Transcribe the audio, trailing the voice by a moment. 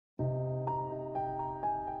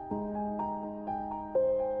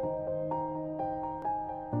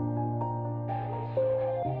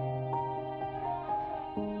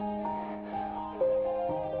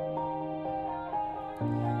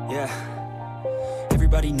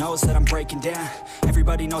Everybody knows that I'm breaking down.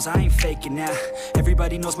 Everybody knows I ain't faking now.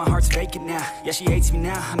 Everybody knows my heart's vacant now. Yeah, she hates me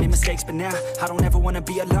now, I made mistakes but now I don't ever wanna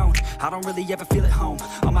be alone. I don't really ever feel at home.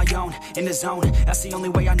 On my own, in the zone, that's the only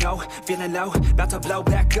way I know. Feeling low, about to blow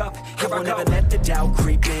back up. Here I won't ever let the doubt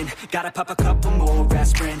creep in. Gotta pop a couple more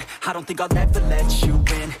aspirin. I don't think I'll ever let you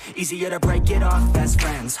in. Easier to break it off as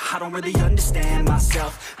friends. I don't really understand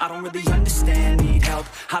myself. I don't really understand, need help.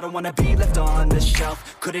 I don't wanna be left on the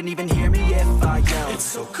shelf. Couldn't even hear me if I yelled. It's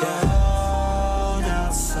so cold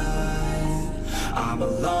outside, I'm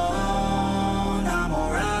alone, I'm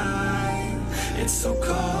alright. It's so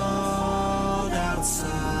cold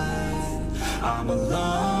outside, I'm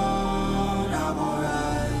alone, I'm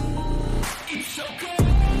alright. It's so cold.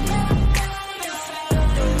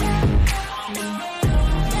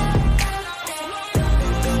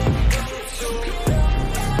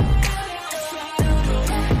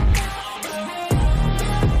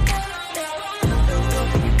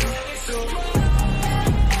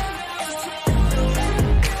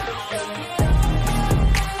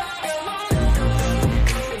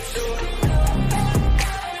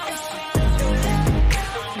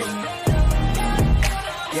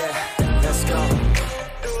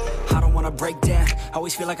 Break down,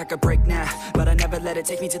 always feel like I could break now, but I never let it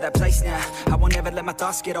take me to that place now. I won't ever let my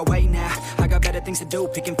thoughts get away now. I got better things to do,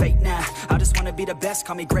 picking fate now. I just wanna be the best,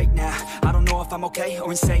 call me great now. I don't know if I'm okay or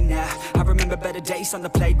insane now. I remember better days on the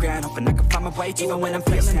playground, hoping I can find my way. Even when I'm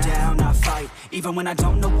feeling down, I fight. Even when I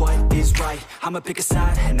don't know what is right, I'ma pick a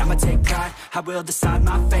side and I'ma take pride. I will decide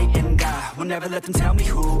my fate and I will never let them tell me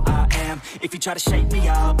who I am. If you try to shake me,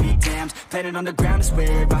 I'll be damned. Planet on the ground is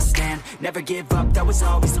where I stand. Never give up, that was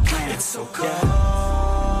always the plan. It's so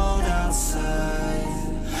cold outside,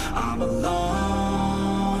 I'm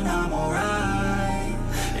alone, I'm alright.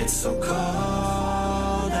 It's so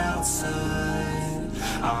cold outside,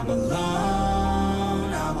 I'm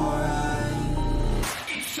alone, I'm alright.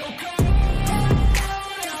 It's so cold.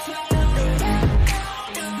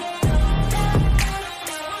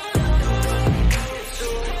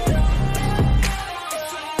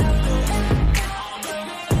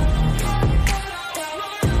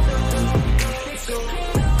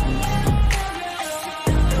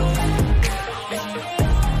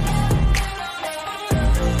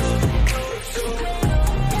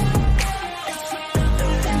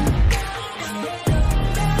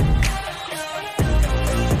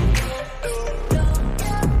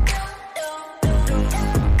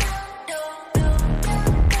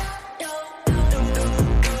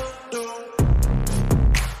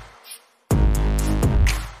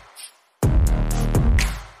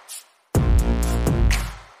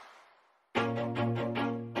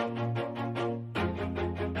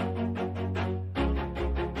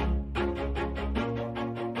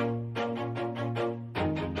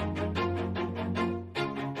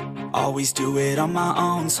 Always do it on my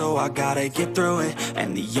own, so I gotta get through it.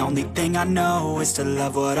 And the only thing I know is to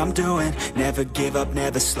love what I'm doing. Never give up,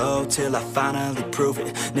 never slow, till I finally prove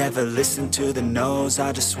it. Never listen to the no's,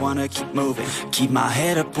 I just wanna keep moving. Keep my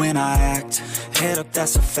head up when I act, head up,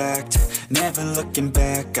 that's a fact. Never looking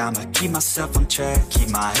back, I'ma keep myself on track. Keep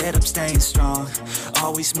my head up, staying strong,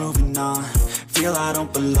 always moving on. Feel I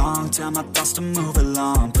don't belong, tell my thoughts to move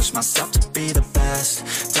along. Push myself to be the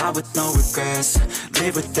best, die with no regrets.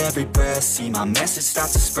 Live with every breath, see my message start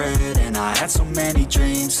to spread. And I had so many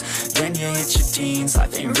dreams, then you hit your teens.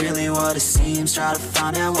 Life ain't really what it seems, try to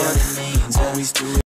find out what it means. Always do it